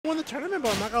won the tournament,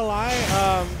 but I'm not gonna lie,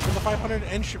 for the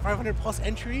 500 plus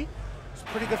entry, it's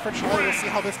pretty good for Charlie. We'll see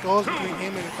how this goes between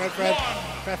him and Fredfred.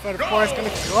 Fredfred, of course, gonna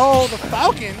go the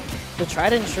Falcon. The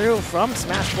tried and true from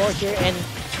Smash 4 here, and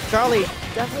Charlie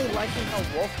definitely liking how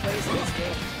Wolf plays in this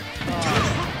game.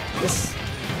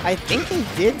 I think he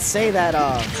did say that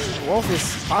Wolf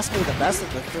is possibly the best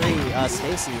of the three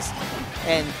Stacies,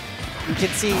 and you can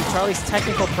see Charlie's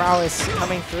technical prowess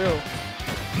coming through.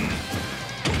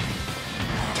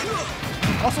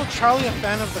 Also, Charlie a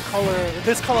fan of the color,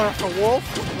 this color for Wolf,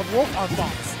 of Wolf on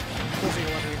Fox.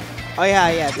 Oh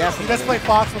yeah, definitely. He does play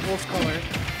Fox with Wolf's color.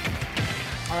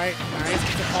 All right, nice,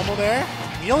 gets a combo there.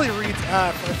 He only reads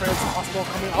Fredfred's possible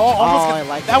coming. Oh, almost. I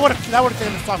like that. Would have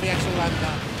been the stop. He actually landed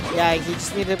that. Yeah, he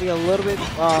just needed to be a little bit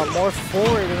more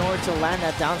forward in order to land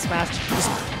that down smash. Just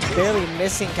barely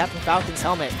missing Captain Falcon's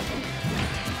helmet.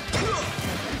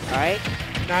 All right.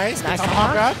 Nice. Nice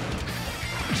grab.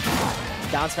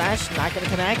 Down smash, not going to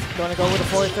connect. Going to go with a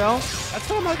forward throw. That's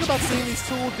what I like about seeing these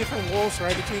two different wolves,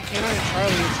 right, between K9 and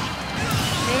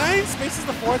Charlie. K9 spaces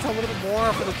the forwards a little bit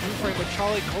more for the blue frame, but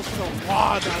Charlie goes for the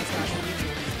raw down smash.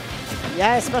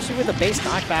 Yeah, especially with the base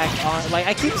knockback on, like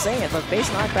I keep saying it, but base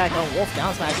knockback on Wolf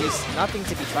down smash is nothing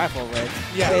to be trifled with.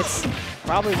 Yeah. It's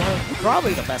probably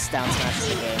the best down smash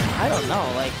in the game. I don't know,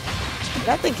 like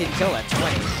that thing can kill at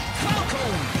 20.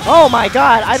 Oh my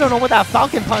god, I don't know what that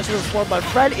Falcon punch was for, but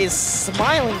Fred is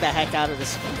smiling the heck out of the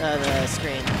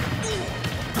screen.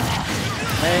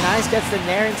 Very nice, gets the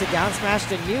Nair into down smash,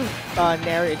 the new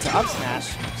Nair into up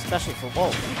smash, especially for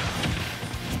Wolf.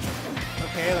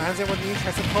 Okay, lands it with knee,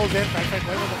 tries to close in. Fredfred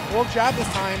went with a full jab this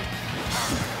time.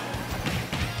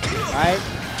 Alright,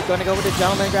 going to go with the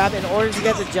gentleman grab. In order to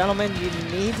get the gentleman, you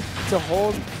need to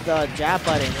hold the jab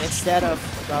button instead of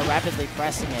rapidly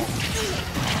pressing it.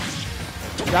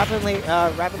 Rapidly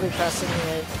pressing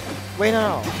it. Wait,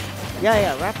 no.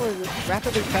 Yeah,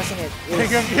 rapidly pressing it.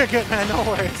 You're good, man. No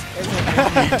worries.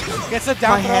 Gets it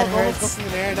down throw, goes in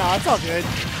the air. No, it's all good.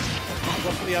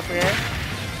 Go for the up air.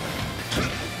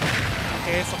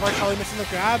 Okay, so far Charlie missing the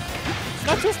grab. He's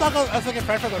not too stuck as like a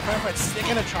Fredfred, but Fredfred's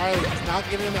sticking to Charlie. He's not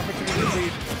giving him the opportunity to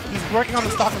lead. He's working on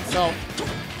the stock himself.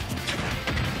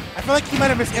 I feel like he might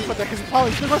have missed input there because he's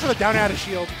going for the down air out of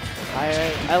shield.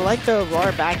 I like the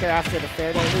roar back air after the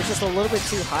fair day. It was just a little bit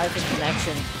too high for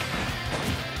connection.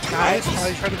 Nice.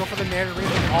 Charlie tried to go for the nair to read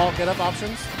all get up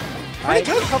options. Pretty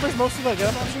good. Covers most of the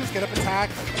get up options. Get up attack.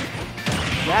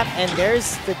 Yep, and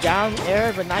there's the down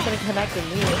air, but not going to connect the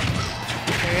knee.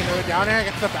 Okay, another down air,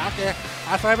 gets the back air.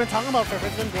 That's what I've been talking about.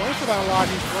 Fredfred's been going for that a lot.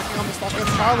 He's working on the stuff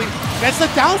against Charlie. Gets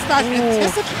the down smash,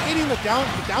 anticipating the down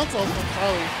tilt from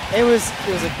Charlie. It was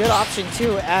a good option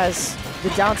too, as the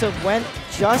down tilt went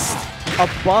just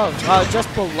above,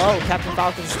 just below Captain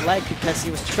Falcon's leg because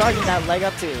he was charging that leg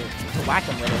up to whack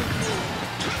him with it.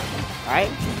 All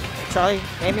right, Charlie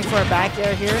aiming for a back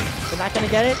air here, but not gonna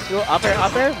get it. Go up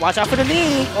air. Watch out for the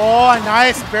knee. Oh,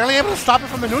 nice. Barely able to stop it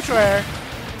from the neutral air.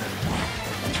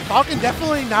 Falcon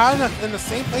definitely not in the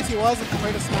same place he was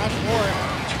compared to Smash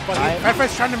 4, but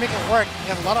Fredfred's trying to make it work. He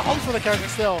has a lot of hopes for the character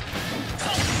still.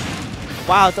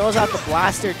 Wow, throws out the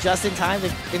blaster just in time to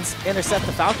intercept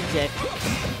the Falcon kick.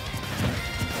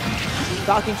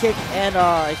 Falcon kick and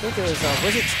I think it was a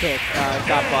Wizard's kick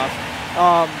got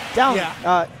buffed.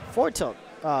 Down, forward tilt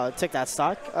took that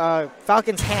stock.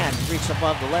 Falcon's hand reached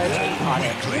above the ledge and caught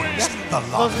it. For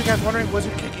those of you guys wondering,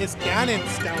 Wizard kick is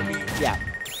Ganon's down beat. Yeah.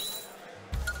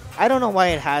 I don't know why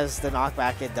it has the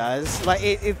knockback it does. Like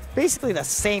it's basically the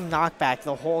same knockback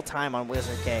the whole time on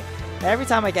Wizard Kick. Every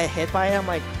time I get hit by it, I'm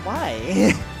like,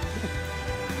 why?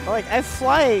 Like I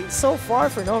fly so far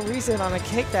for no reason on a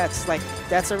kick that's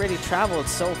already traveled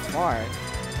so far.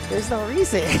 There's no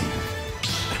reason.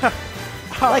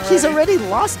 Like he's already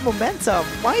lost momentum.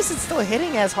 Why is it still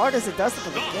hitting as hard as it does at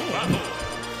the beginning?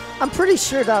 I'm pretty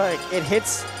sure that like,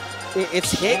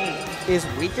 its hit is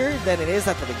weaker than it is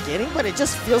at the beginning, but it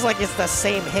just feels like it's the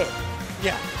same hit.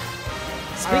 Yeah.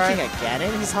 Speaking of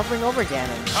Ganon, he's hovering over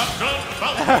Ganon.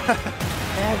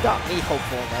 And got me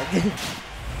hopeful, man.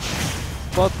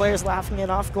 Both players laughing it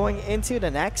off going into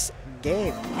the next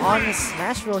game on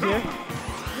Smashville here.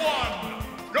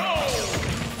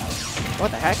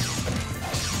 What the heck?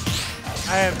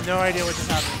 I have no idea what just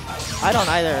happened. I don't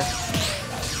either.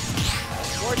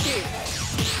 14.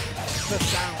 The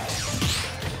sound.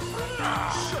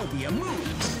 Show me a move.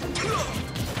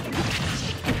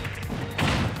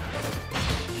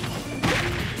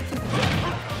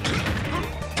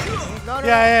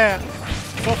 Yeah.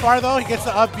 So far though, he gets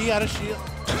the up B out of shield.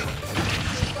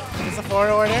 Gets the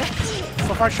forward order.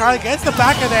 So far Charlie gets the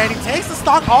back of there and he takes the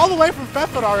stock all the way from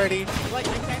Fredfred already.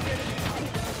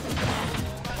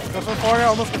 Goes for forward,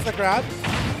 almost gets the grab.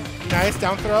 Nice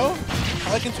down throw.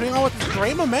 Charlie continuing on with this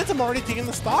great momentum, already taking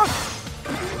the stock.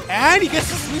 And he gets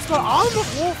the sweet spot on the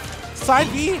full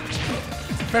side B.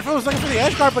 Fredfred was looking for the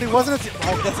edge guard, but he wasn't.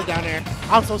 Oh, gets it down there.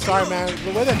 I'm so sorry, man.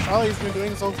 The way that Charlie's been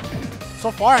doing so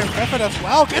far, and Fredfred as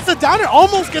well, gets it down there,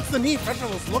 almost gets the knee.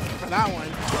 Fredfred was looking for that one.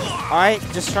 All right,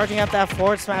 just charging up that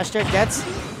forward smash there. Gets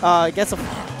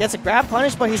a grab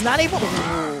punish, but he's not able to.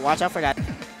 Ooh, watch out for that.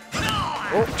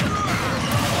 Oh.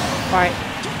 All right,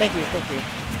 thank you.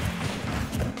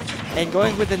 And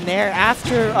going with the nair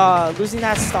after losing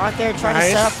that stock there, trying to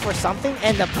set up for something,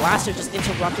 and the blaster just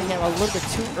interrupting him a little bit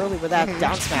too early with that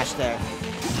down smash there.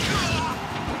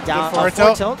 Down forward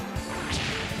tilt.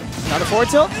 Another forward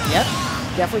tilt. Yep.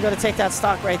 Definitely going to take that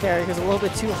stock right there. He was a little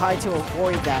bit too high to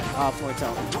avoid that forward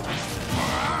tilt.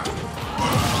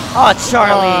 Oh,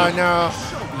 Charlie. Oh, no.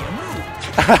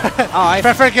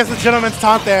 Fredfred gets the gentleman's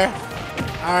taunt there.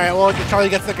 All right, well, Charlie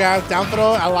gets the grab, down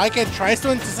throw. I like it. Tries to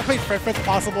anticipate Fredfred's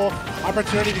possible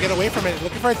opportunity to get away from it.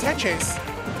 Looking for a tech chase.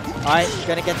 All right,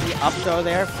 going to get the up throw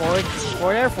there.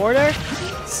 Forward air.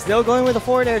 Still going with the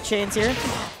forward air chains here.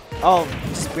 Oh,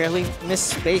 just barely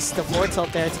misspaced the forward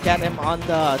tilt there to get him on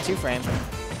the 2-frame.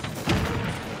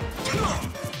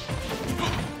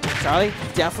 Charlie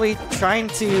definitely trying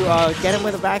to get him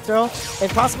with a back throw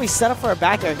and possibly set up for a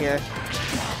back air here.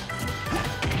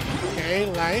 Okay,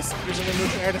 nice. Using the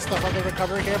neutral air to stuff on the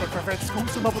recovery here, but Fredfred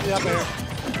scoops him up with the up air.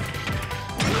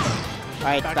 All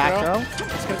right, back throw.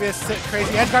 It's going to be a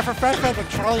crazy edge guard for Fredfred, but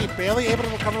Charlie barely able to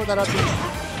recover with that up B.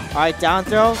 All right, down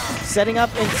throw, setting up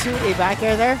into a back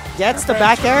air there. Gets the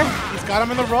back air. He's got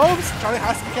him in the ropes. Charlie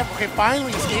has to be careful. Okay,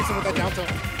 finally escapes him with that down throw.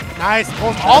 Nice.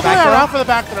 Goes all the way around for the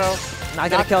back throw. Not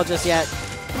going to kill just yet.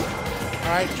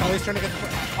 All right, Charlie's trying to get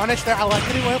punished there. I like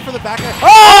that he went for the back air.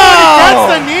 Oh! He gets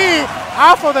the knee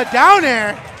off of the down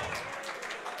air.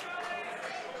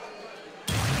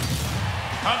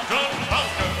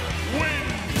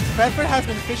 Fredfred has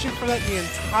been fishing for that the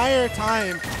entire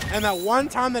time, and that one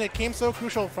time that it came so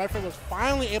crucial, Fredfred was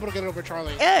finally able to get it over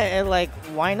Charlie. Yeah, and like,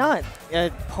 why not? An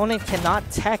opponent cannot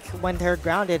tech when they're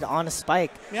grounded on a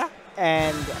spike. Yeah.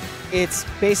 And it's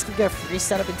basically a free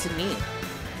setup into knee.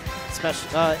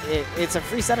 It's a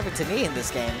free setup into knee in this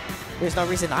game. There's no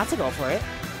reason not to go for it.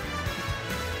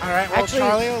 All right, well, actually,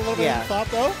 Charlie, a little bit of thought,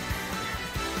 though.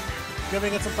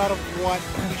 Giving it some thought of what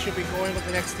he should be going with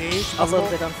the next stage. A little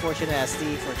bit unfortunate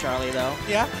SD for Charlie, though.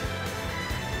 Yeah.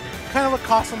 Kind of what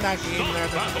cost him that game there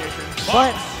at the situation.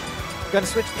 But, gonna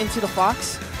switch into the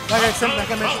Fox. Like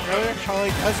I mentioned earlier, Charlie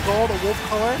does go the wolf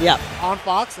color on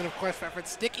Fox, and of course, Fredfred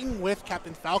sticking with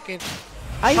Captain Falcon.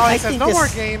 Charlie says, no more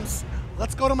games.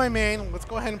 Let's go to my main. Let's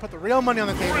go ahead and put the real money on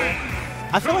the table.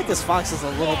 I feel like this Fox is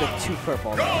a little bit too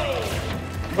purple, though.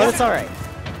 But it's all right.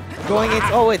 Going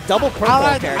into, with double purple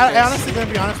characters. I honestly going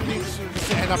to be honest with you,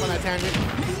 just to end up on that tangent.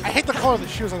 I hate the color of the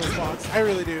shoes on this Fox. I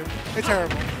really do. They're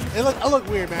terrible. I look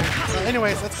weird, man. So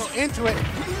anyways, let's go into it.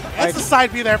 That's the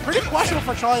side B there. Pretty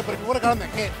questionable for Charlie, but if he would have gotten the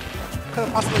hit, could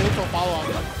have possibly moved to a follow-up.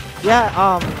 Yeah,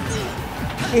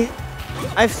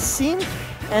 I've seen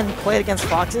and played against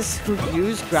Foxes who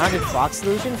use grounded Fox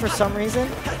illusion for some reason,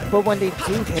 but when they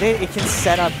do hit it, it can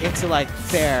set up into like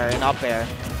fair and up air.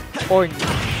 Or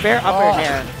fair up air and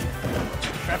air.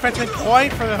 Fredfred's been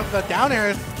going for the down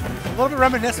airs. A little bit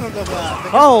reminiscent of the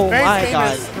very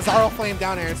famous Bizarro Flame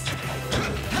down airs.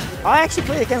 I actually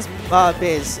played against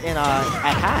Biz in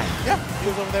at Hat. Yeah, he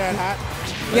was over there at Hat.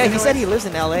 Yeah, he said he lives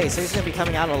in LA, so he's going to be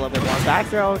coming out a little bit more. Back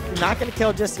throw, not going to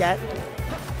kill just yet.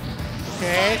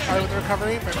 Okay, Charlie with the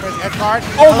recovery. Fredfred's edge guard.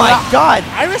 Oh my god!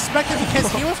 I respect it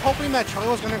because he was hoping that Charlie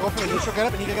was going to go for the neutral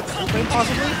getup and he could get the full frame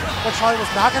possibly, but Charlie was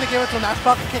not going to give it to him. That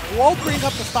Falcon kick will bring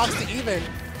up the stocks to even.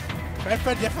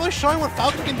 Fredfred definitely showing what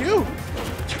Falcon can do.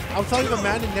 I'll tell you, the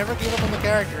man that never gave up on the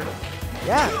character.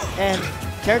 Yeah, and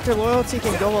character loyalty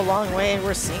can go a long way, and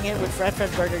we're seeing it with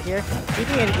Fredfredburger here.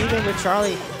 Keeping it even with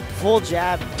Charlie. Full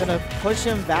jab, gonna push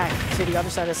him back to the other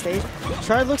side of the stage.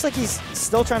 Charlie looks like he's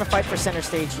still trying to fight for center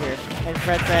stage here, and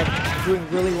Fredfred doing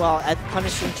really well at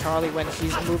punishing Charlie when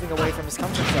he's moving away from his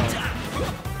comfort zone.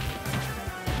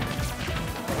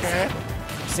 Okay.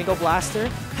 Single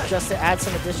blaster, just to add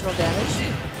some additional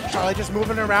damage. Charlie just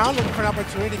moving around, looking for an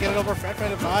opportunity to get it over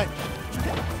Fredfred and fight.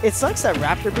 It sucks that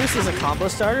Raptor Boost is a combo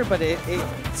starter, but it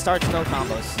starts no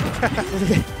combos.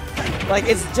 Like,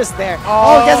 it's just there.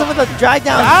 Oh, gets him with a drag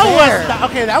down fair.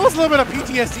 That was a little bit of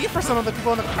PTSD for some of the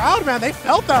people in the crowd, man. They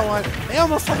felt that one. They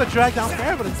almost felt the drag down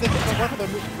fair, but instead they work with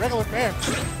a regular fair.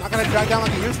 Not going to drag down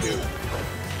like they used to.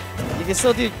 You can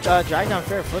still do drag down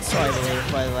fair foot slide,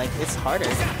 but, like, it's harder.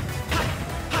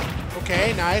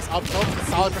 Okay, nice. Up tilt,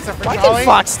 solid percent for Why Charlie. can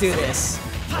Fox do this?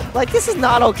 Like, this is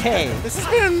not okay. This has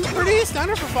been pretty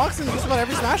standard for Fox in just about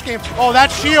every Smash game. Oh,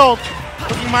 that shield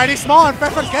looking mighty small, and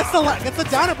Fredfred gets the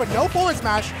downer, but no forward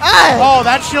smash. Ah! Oh,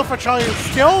 that shield for Charlie is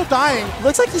still dying.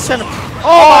 Looks like he's trying to...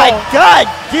 Oh my god!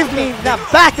 Give me the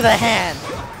back of the hand!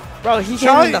 Bro, he gave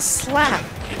him the slap.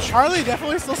 Charlie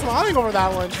definitely still smiling over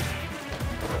that one.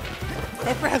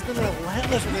 Fredfred has been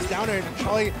relentless with his downer, and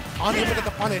Charlie unable to get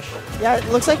the punish. Yeah, it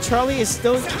looks like Charlie is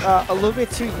still a little bit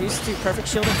too used to perfect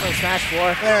shielding from Smash 4.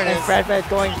 There it and is. Fredfred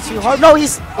going too hard. No,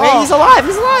 he's alive!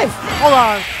 He's alive! Hold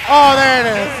on. Oh, there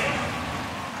it is.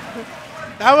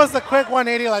 That was the quick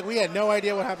 180, like we had no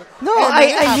idea what happened. No,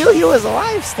 Hey, I knew he was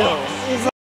alive still. He's